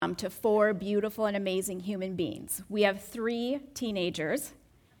mom to 4 beautiful and amazing human beings. We have 3 teenagers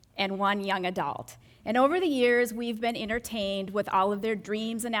and 1 young adult. And over the years, we've been entertained with all of their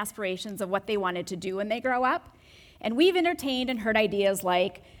dreams and aspirations of what they wanted to do when they grow up. And we've entertained and heard ideas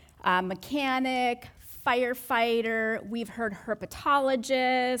like mechanic, firefighter. We've heard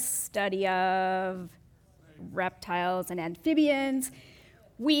herpetologist, study of reptiles and amphibians.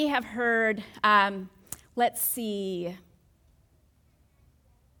 We have heard,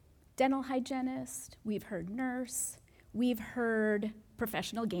 dental hygienist. We've heard nurse. We've heard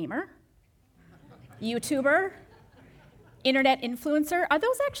professional gamer, YouTuber, internet influencer. Are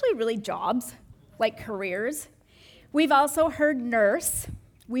those actually really jobs, like careers? We've also heard nurse.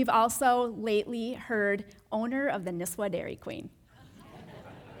 We've also lately heard owner of the Nisswa Dairy Queen.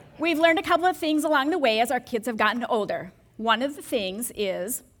 We've learned a couple of things along the way as our kids have gotten older. One of the things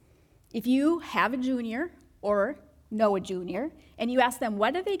is if you have a junior or know a junior and you ask them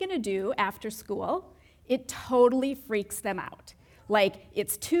what are they going to do after school, it totally freaks them out. Like,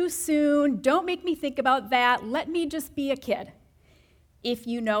 it's too soon, don't make me think about that, let me just be a kid. If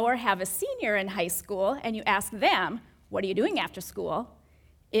you know or have a senior in high school and you ask them, what are you doing after school?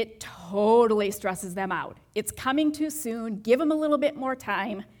 It totally stresses them out. It's coming too soon, give them a little bit more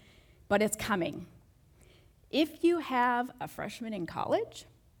time, but it's coming. If you have a freshman in college,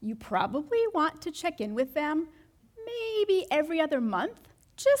 you probably want to check in with them maybe every other month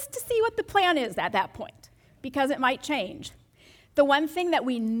just to see what the plan is at that point, because it might change. The one thing that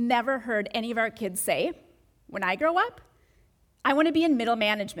we never heard any of our kids say, when I grow up, I want to be in middle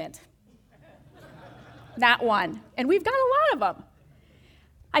management. Not one. And we've got a lot of them.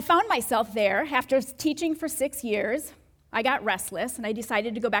 I found myself there after teaching for 6 years. I got restless, and I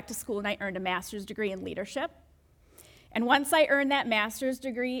decided to go back to school, and I earned a master's degree in leadership. And once I earned that master's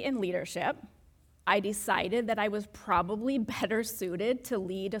degree in leadership, I decided that I was probably better suited to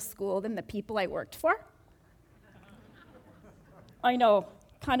lead a school than the people I worked for. I know,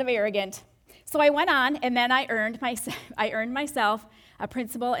 kind of arrogant. So I went on, and then I earned myself a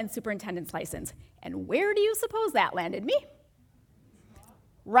principal and superintendent's license. And where do you suppose that landed me?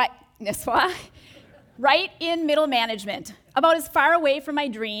 Right, Nisswa. Right in middle management, about as far away from my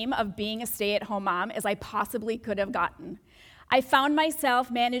dream of being a stay-at-home mom as I possibly could have gotten. I found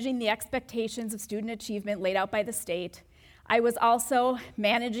myself managing the expectations of student achievement laid out by the state. I was also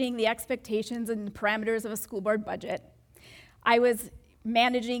managing the expectations and parameters of a school board budget. I was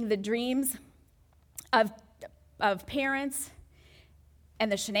managing the dreams of parents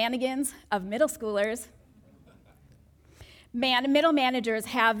and the shenanigans of middle schoolers. Middle managers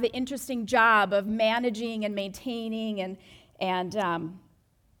have the interesting job of managing and maintaining and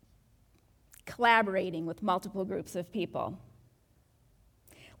collaborating with multiple groups of people.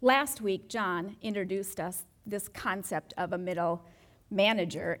 Last week, John introduced us this concept of a middle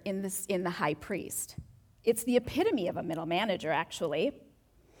manager in the high priest. It's the epitome of a middle manager, actually.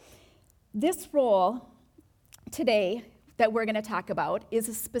 This role today that we're going to talk about is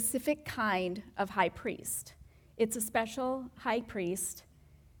a specific kind of high priest. It's a special high priest,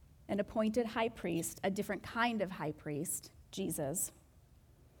 an appointed high priest, a different kind of high priest, Jesus.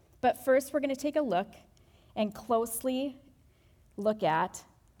 But first, we're going to take a look and closely look at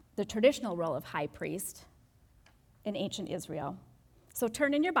the traditional role of high priest in ancient Israel. So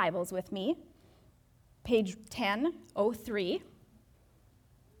turn in your Bibles with me, page 1003.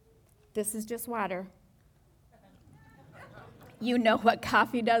 This is just water. You know what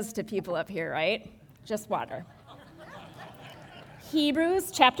coffee does to people up here, right? Just water.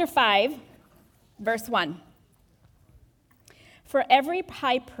 Hebrews chapter 5, verse 1. For every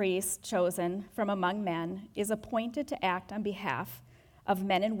high priest chosen from among men is appointed to act on behalf of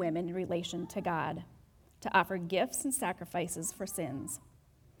men and women in relation to God, to offer gifts and sacrifices for sins.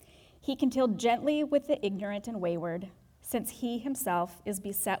 He can deal gently with the ignorant and wayward, since he himself is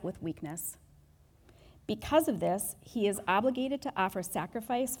beset with weakness. Because of this, he is obligated to offer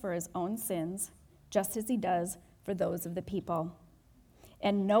sacrifice for his own sins, just as he does for those of the people.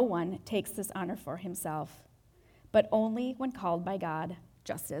 And no one takes this honor for himself, but only when called by God,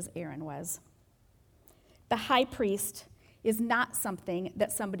 just as Aaron was. The high priest is not something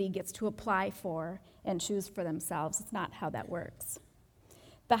that somebody gets to apply for and choose for themselves. It's not how that works.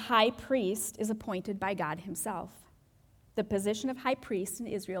 The high priest is appointed by God himself. The position of high priest in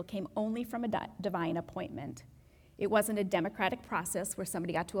Israel came only from a divine appointment. It wasn't a democratic process where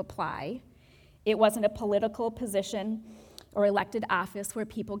somebody got to apply. It wasn't a political position or elected office where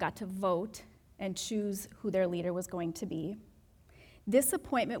people got to vote and choose who their leader was going to be. This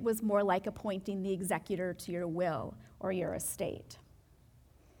appointment was more like appointing the executor to your will or your estate.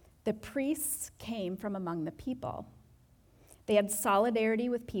 The priests came from among the people. They had solidarity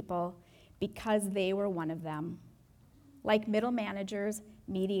with people because they were one of them. Like middle managers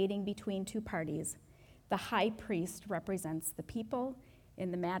mediating between two parties, the high priest represents the people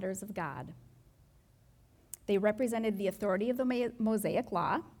in the matters of God. They represented the authority of the Mosaic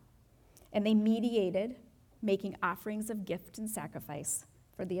law, and they mediated, making offerings of gift and sacrifice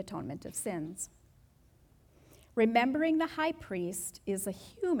for the atonement of sins. Remembering the high priest is a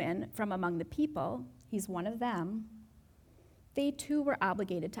human from among the people, he's one of them, they too were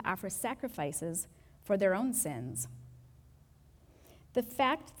obligated to offer sacrifices for their own sins. The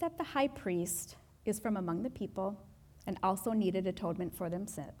fact that the high priest is from among the people and also needed atonement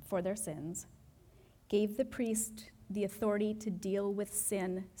for their sins gave the priest the authority to deal with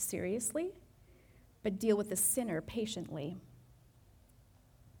sin seriously, but deal with the sinner patiently.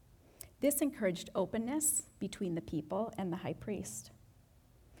 This encouraged openness between the people and the high priest.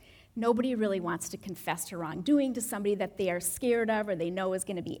 Nobody really wants to confess to wrongdoing to somebody that they are scared of or they know is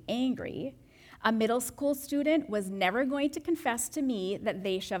going to be angry. A middle school student was never going to confess to me that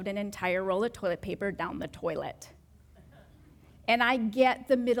they shoved an entire roll of toilet paper down the toilet. And I get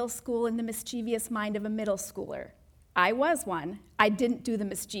the middle school and the mischievous mind of a middle schooler. I was one. I didn't do the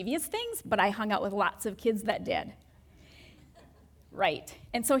mischievous things, but I hung out with lots of kids that did. Right.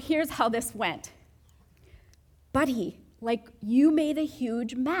 And so here's how this went. Buddy, you made a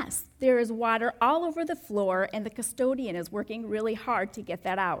huge mess. There is water all over the floor, and the custodian is working really hard to get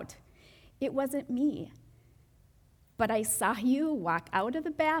that out. It wasn't me. But I saw you walk out of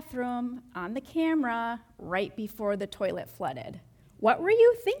the bathroom on the camera right before the toilet flooded. What were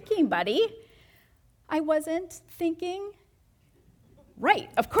you thinking, buddy? I wasn't thinking. Right,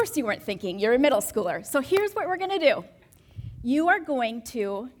 of course you weren't thinking. You're a middle schooler. So here's what we're going to do. You are going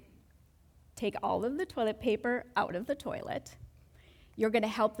to take all of the toilet paper out of the toilet. You're going to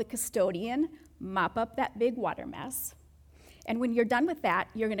help the custodian mop up that big water mess. And when you're done with that,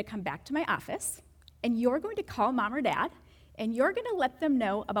 you're going to come back to my office, and you're going to call mom or dad, and you're going to let them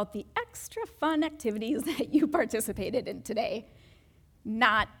know about the extra fun activities that you participated in today.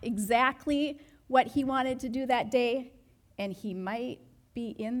 Not exactly what he wanted to do that day, and he might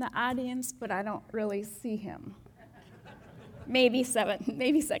be in the audience, but I don't really see him. Maybe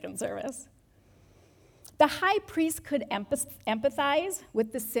second service. The high priest could empathize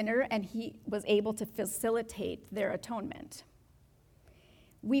with the sinner, and he was able to facilitate their atonement.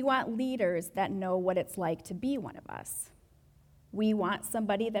 We want leaders that know what it's like to be one of us. We want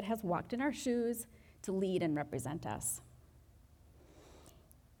somebody that has walked in our shoes to lead and represent us.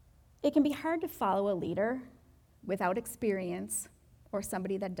 It can be hard to follow a leader without experience or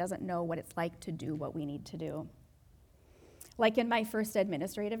somebody that doesn't know what it's like to do what we need to do. Like in my first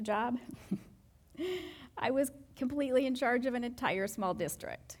administrative job, I was completely in charge of an entire small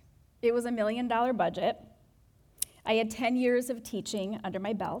district. It was $1 million budget. I had 10 years of teaching under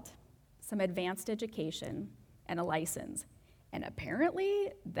my belt, some advanced education, and a license. And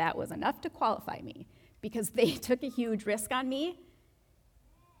apparently, that was enough to qualify me because they took a huge risk on me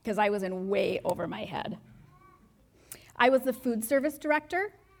because I was in way over my head. I was the food service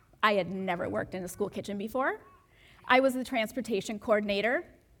director. I had never worked in a school kitchen before. I was the transportation coordinator.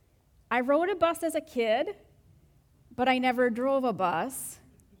 I rode a bus as a kid, but I never drove a bus.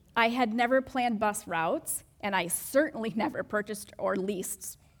 I had never planned bus routes, and I certainly never purchased or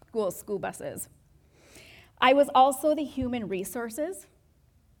leased school buses. I was also the human resources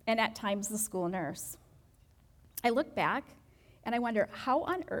and at times the school nurse. I look back and I wonder, how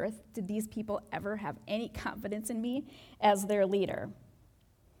on earth did these people ever have any confidence in me as their leader?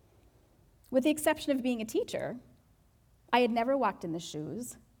 With the exception of being a teacher, I had never walked in the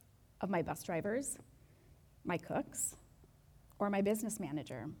shoes of my bus drivers, my cooks, or my business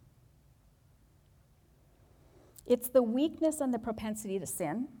manager. It's the weakness and the propensity to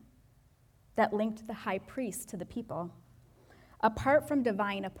sin that linked the high priest to the people. Apart from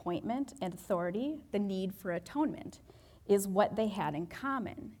divine appointment and authority, the need for atonement is what they had in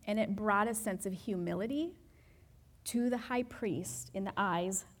common, and it brought a sense of humility to the high priest in the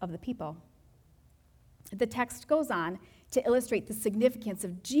eyes of the people. The text goes on to illustrate the significance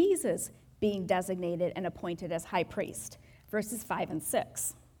of Jesus being designated and appointed as high priest, verses 5 and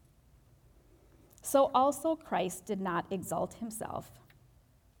 6. So also Christ did not exalt himself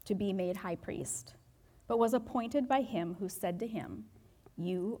to be made high priest, but was appointed by him who said to him,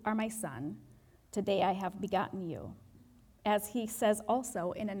 "You are my son, today I have begotten you." As he says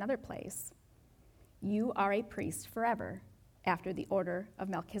also in another place, "You are a priest forever, after the order of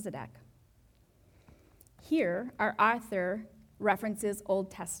Melchizedek." Here, our author references Old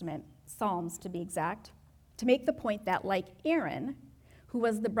Testament, Psalms to be exact, to make the point that like Aaron, who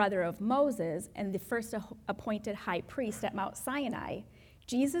was the brother of Moses and the first appointed high priest at Mount Sinai,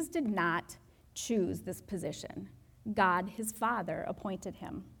 Jesus did not choose this position. God, his Father, appointed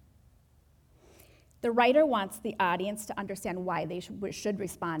him. The writer wants the audience to understand why they should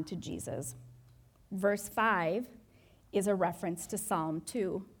respond to Jesus. Verse 5 is a reference to Psalm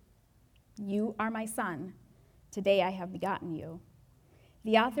 2. You are my son. Today I have begotten you.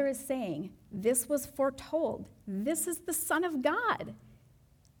 The author is saying, this was foretold. This is the Son of God.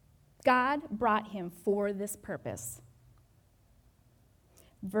 God brought him for this purpose.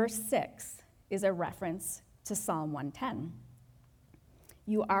 Verse 6 is a reference to Psalm 110.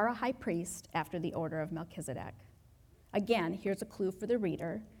 You are a high priest after the order of Melchizedek. Again, here's a clue for the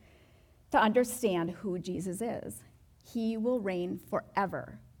reader to understand who Jesus is. He will reign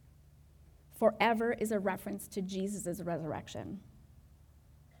forever. Forever is a reference to Jesus' resurrection.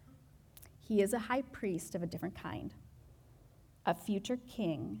 He is a high priest of a different kind, a future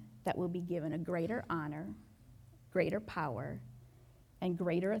king that will be given a greater honor, greater power, and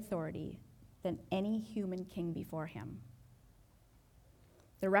greater authority than any human king before him.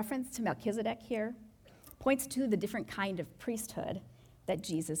 The reference to Melchizedek here points to the different kind of priesthood that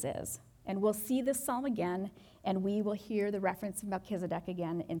Jesus is. And we'll see this psalm again, and we will hear the reference of Melchizedek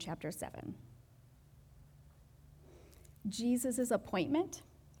again in chapter 7. Jesus' appointment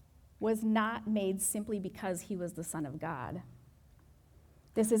was not made simply because he was the Son of God.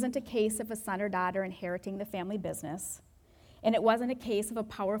 This isn't a case of a son or daughter inheriting the family business, and it wasn't a case of a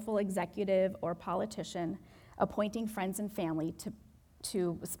powerful executive or politician appointing friends and family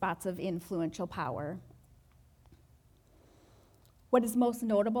to spots of influential power. What is most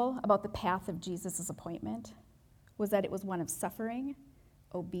notable about the path of Jesus' appointment was that it was one of suffering,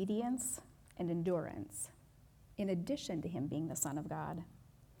 obedience, and endurance, in addition to him being the Son of God.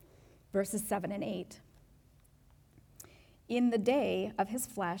 Verses 7 and 8. In the day of his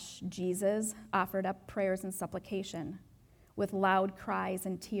flesh, Jesus offered up prayers and supplication with loud cries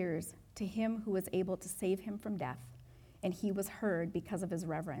and tears to him who was able to save him from death, and he was heard because of his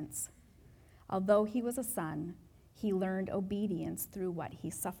reverence. Although he was a son, he learned obedience through what he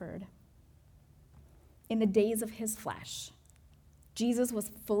suffered. In the days of his flesh, Jesus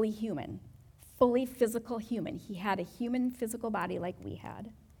was fully human, fully physical human. He had a human physical body like we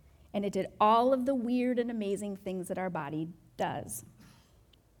had, and it did all of the weird and amazing things that our body does.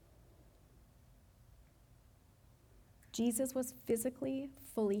 Jesus was physically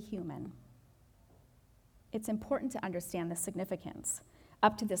fully human. It's important to understand the significance.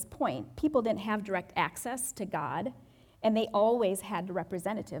 Up to this point, people didn't have direct access to God, and they always had a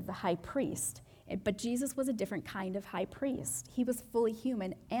representative, the high priest. But Jesus was a different kind of high priest. He was fully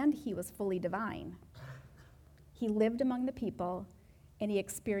human, and he was fully divine. He lived among the people, and he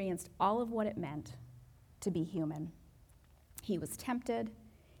experienced all of what it meant to be human. He was tempted,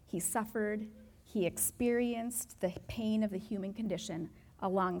 he suffered, he experienced the pain of the human condition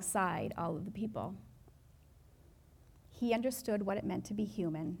alongside all of the people. He understood what it meant to be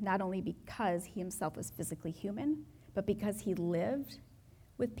human, not only because he himself was physically human, but because he lived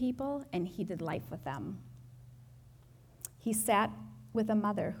with people and he did life with them. He sat with a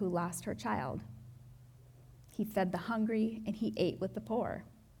mother who lost her child. He fed the hungry and he ate with the poor.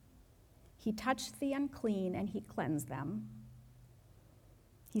 He touched the unclean and he cleansed them.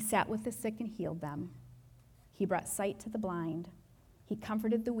 He sat with the sick and healed them. He brought sight to the blind. He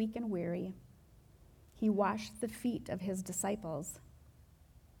comforted the weak and weary. He washed the feet of his disciples.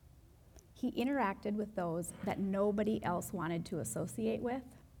 He interacted with those that nobody else wanted to associate with.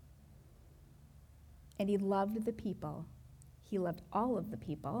 And he loved the people. He loved all of the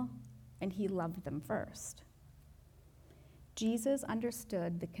people, and he loved them first. Jesus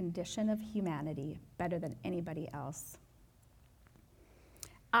understood the condition of humanity better than anybody else.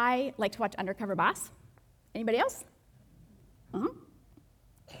 I like to watch Undercover Boss. Anybody else?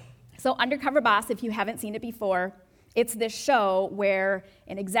 So Undercover Boss, if you haven't seen it before, it's this show where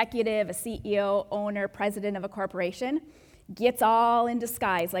an executive, a CEO, owner, president of a corporation gets all in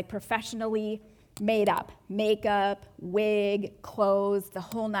disguise, like professionally made up, makeup, wig, clothes, the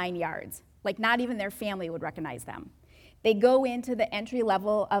whole 9 yards. Like not even their family would recognize them. They go into the entry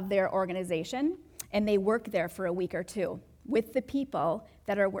level of their organization and they work there for a week or two with the people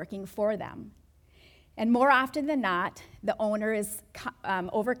that are working for them. And more often than not, the owner is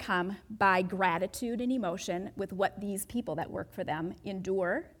overcome by gratitude and emotion with what these people that work for them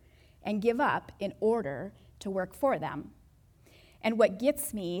endure and give up in order to work for them. And what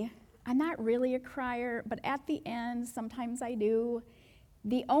gets me, I'm not really a crier, but at the end, sometimes I do.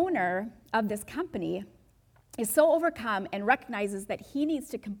 The owner of this company is so overcome and recognizes that he needs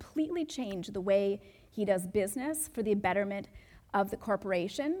to completely change the way he does business for the betterment of the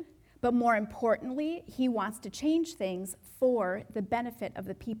corporation, but more importantly, he wants to change things for the benefit of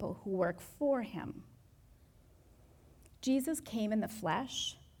the people who work for him. Jesus came in the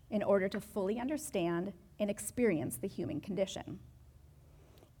flesh in order to fully understand and experience the human condition.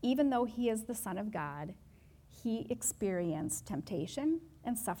 Even though he is the Son of God, he experienced temptation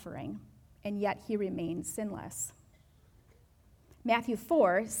and suffering, and yet he remained sinless. Matthew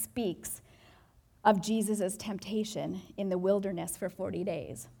 4 speaks of Jesus' temptation in the wilderness for 40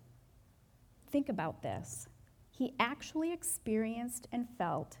 days. Think about this. He actually experienced and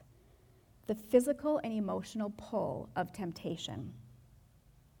felt the physical and emotional pull of temptation.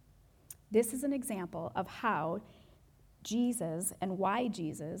 This is an example of how Jesus and why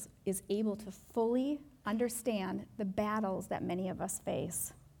Jesus is able to fully understand the battles that many of us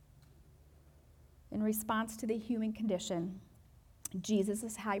face. In response to the human condition, Jesus,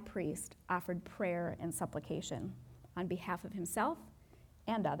 as high priest, offered prayer and supplication on behalf of himself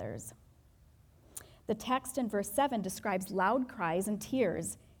and others. The text in verse 7 describes loud cries and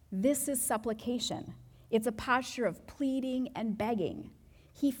tears. This is supplication. It's a posture of pleading and begging.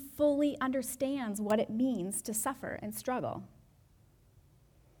 He fully understands what it means to suffer and struggle.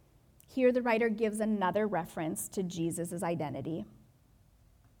 Here, the writer gives another reference to Jesus' identity.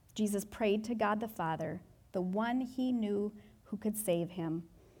 Jesus prayed to God the Father, the one he knew who could save him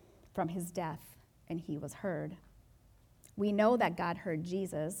from his death, and he was heard. We know that God heard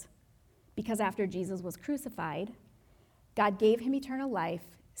Jesus because after Jesus was crucified, God gave him eternal life,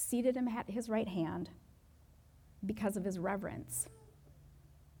 seated him at his right hand because of his reverence.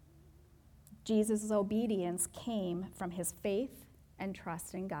 Jesus' obedience came from his faith and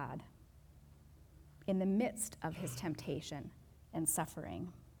trust in God in the midst of his temptation and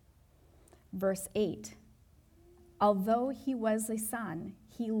suffering. Verse 8, although he was a son,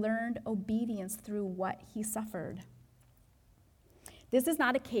 he learned obedience through what he suffered. This is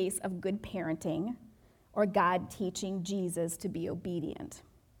not a case of good parenting or God teaching Jesus to be obedient.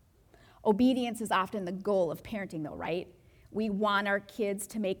 Obedience is often the goal of parenting, though, right? We want our kids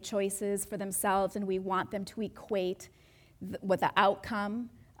to make choices for themselves, and we want them to equate what the outcome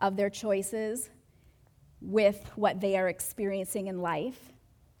of their choices with what they are experiencing in life.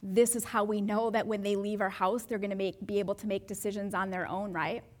 This is how we know that when they leave our house, they're going to be able to make decisions on their own,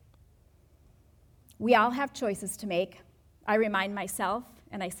 right? We all have choices to make. I remind myself,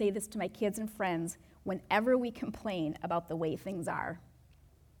 and I say this to my kids and friends, whenever we complain about the way things are.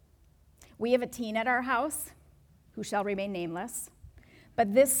 We have a teen at our house who shall remain nameless,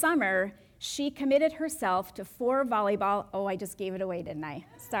 but this summer, she committed herself to 4 volleyball, I just gave it away, didn't I?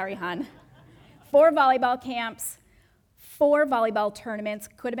 Sorry, hon. 4 volleyball camps, 4 volleyball tournaments,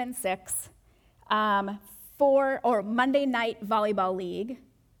 could have been 6, 4 Monday night volleyball league,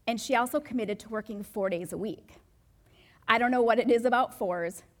 and she also committed to working 4 days a week. I don't know what it is about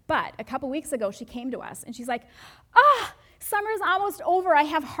 4s, but a couple weeks ago she came to us and she's like, summer's almost over. I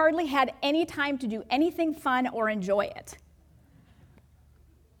have hardly had any time to do anything fun or enjoy it.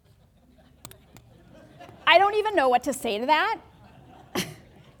 I don't even know what to say to that,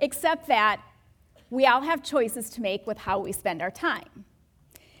 except that we all have choices to make with how we spend our time.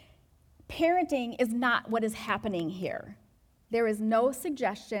 Parenting is not what is happening here. There is no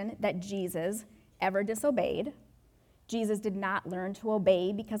suggestion that Jesus ever disobeyed. Jesus did not learn to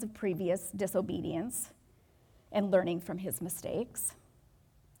obey because of previous disobedience and learning from his mistakes.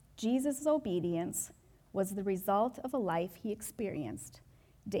 Jesus' obedience was the result of a life he experienced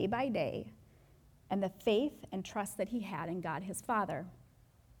day by day and the faith and trust that he had in God his Father.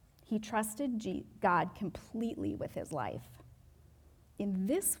 He trusted God completely with his life. In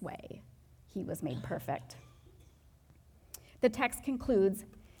this way, he was made perfect. The text concludes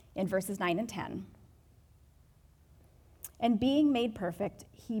in verses 9 and 10. And being made perfect,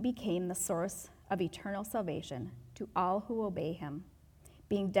 he became the source of eternal salvation to all who obey him,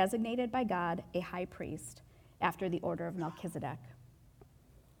 being designated by God a high priest after the order of Melchizedek.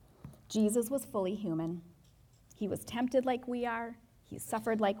 Jesus was fully human. He was tempted like we are. He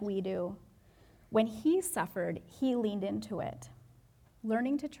suffered like we do. When he suffered, he leaned into it,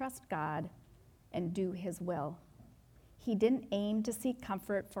 learning to trust God and do his will. He didn't aim to seek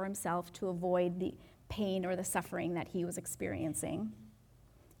comfort for himself to avoid the pain or the suffering that he was experiencing.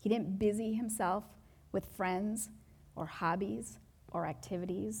 He didn't busy himself with friends or hobbies or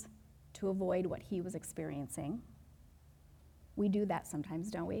activities to avoid what he was experiencing. We do that sometimes,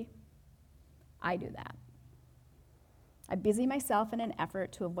 don't we? I do that. I busy myself in an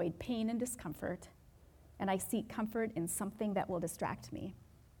effort to avoid pain and discomfort, and I seek comfort in something that will distract me.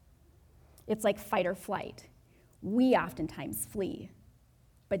 It's like fight or flight. We oftentimes flee,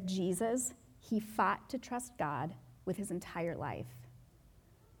 but Jesus, he fought to trust God with his entire life.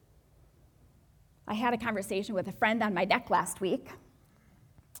 I had a conversation with a friend on my deck last week,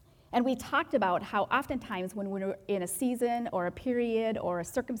 and we talked about how oftentimes when we're in a season or a period or a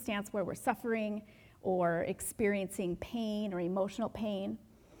circumstance where we're suffering or experiencing pain or emotional pain,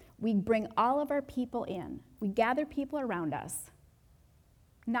 we bring all of our people in. We gather people around us,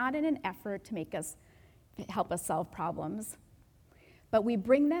 not in an effort to help us solve problems, but we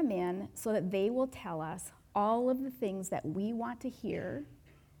bring them in so that they will tell us all of the things that we want to hear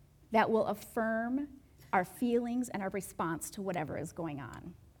that will affirm our feelings and our response to whatever is going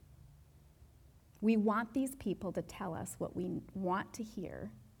on. We want these people to tell us what we want to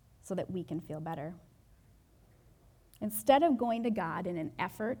hear so that we can feel better. Instead of going to God in an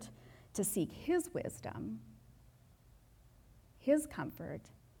effort to seek his wisdom, his comfort,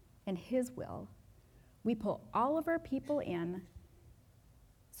 and his will, we pull all of our people in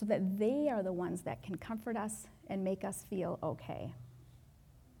so that they are the ones that can comfort us and make us feel okay.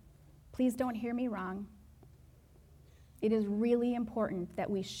 Please don't hear me wrong. It is really important that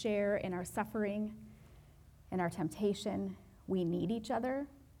we share in our suffering and our temptation. We need each other,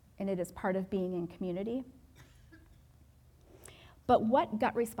 and it is part of being in community. But what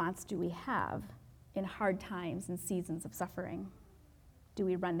gut response do we have in hard times and seasons of suffering? Do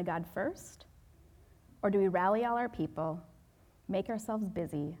we run to God first? Or do we rally all our people, make ourselves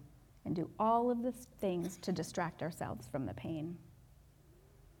busy, and do all of the things to distract ourselves from the pain?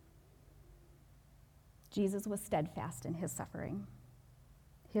 Jesus was steadfast in his suffering.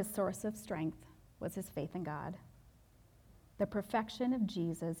 His source of strength was his faith in God. The perfection of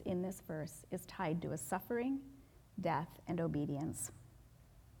Jesus in this verse is tied to his suffering, death, and obedience.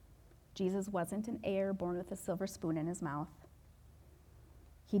 Jesus wasn't an heir born with a silver spoon in his mouth.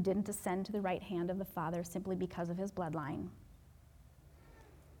 He didn't ascend to the right hand of the Father simply because of his bloodline.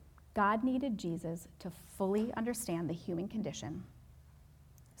 God needed Jesus to fully understand the human condition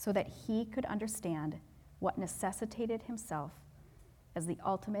so that he could understand what necessitated himself as the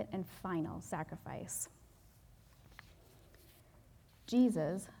ultimate and final sacrifice.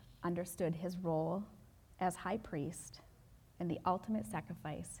 Jesus understood his role as high priest and the ultimate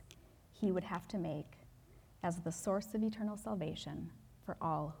sacrifice he would have to make as the source of eternal salvation for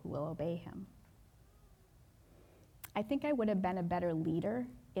all who will obey him. I think I would have been a better leader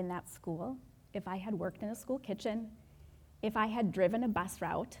in that school if I had worked in a school kitchen, if I had driven a bus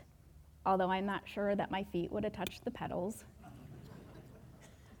route, although I'm not sure that my feet would have touched the pedals,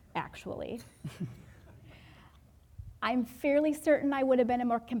 actually. I'm fairly certain I would have been a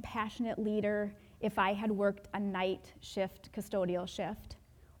more compassionate leader if I had worked a night shift, custodial shift,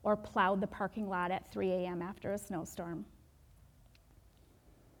 or plowed the parking lot at 3 a.m. after a snowstorm.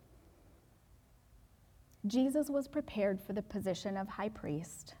 Jesus was prepared for the position of high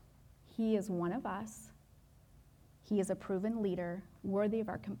priest. He is one of us. He is a proven leader, worthy of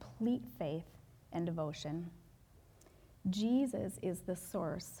our complete faith and devotion. Jesus is the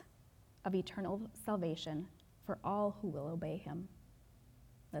source of eternal salvation for all who will obey him.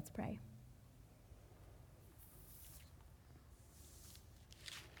 Let's pray.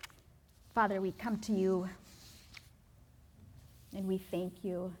 Father, we come to you and we thank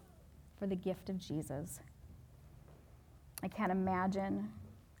you for the gift of Jesus. I can't imagine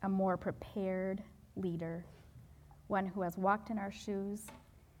a more prepared leader, one who has walked in our shoes,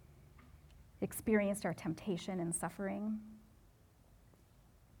 experienced our temptation and suffering.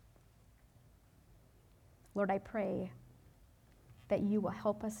 Lord, I pray that you will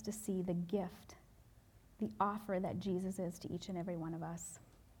help us to see the gift, the offer that Jesus is to each and every one of us.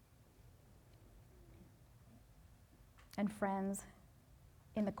 And friends,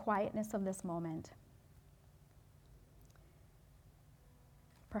 in the quietness of this moment,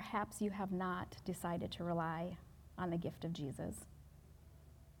 perhaps you have not decided to rely on the gift of Jesus.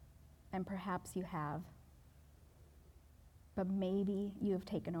 And perhaps you have. But maybe you have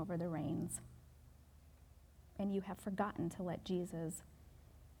taken over the reins. And you have forgotten to let Jesus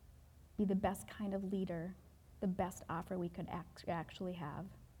be the best kind of leader, the best offer we could actually have.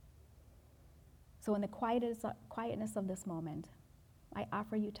 So in the quietness of this moment, I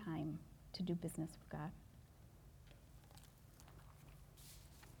offer you time to do business with God.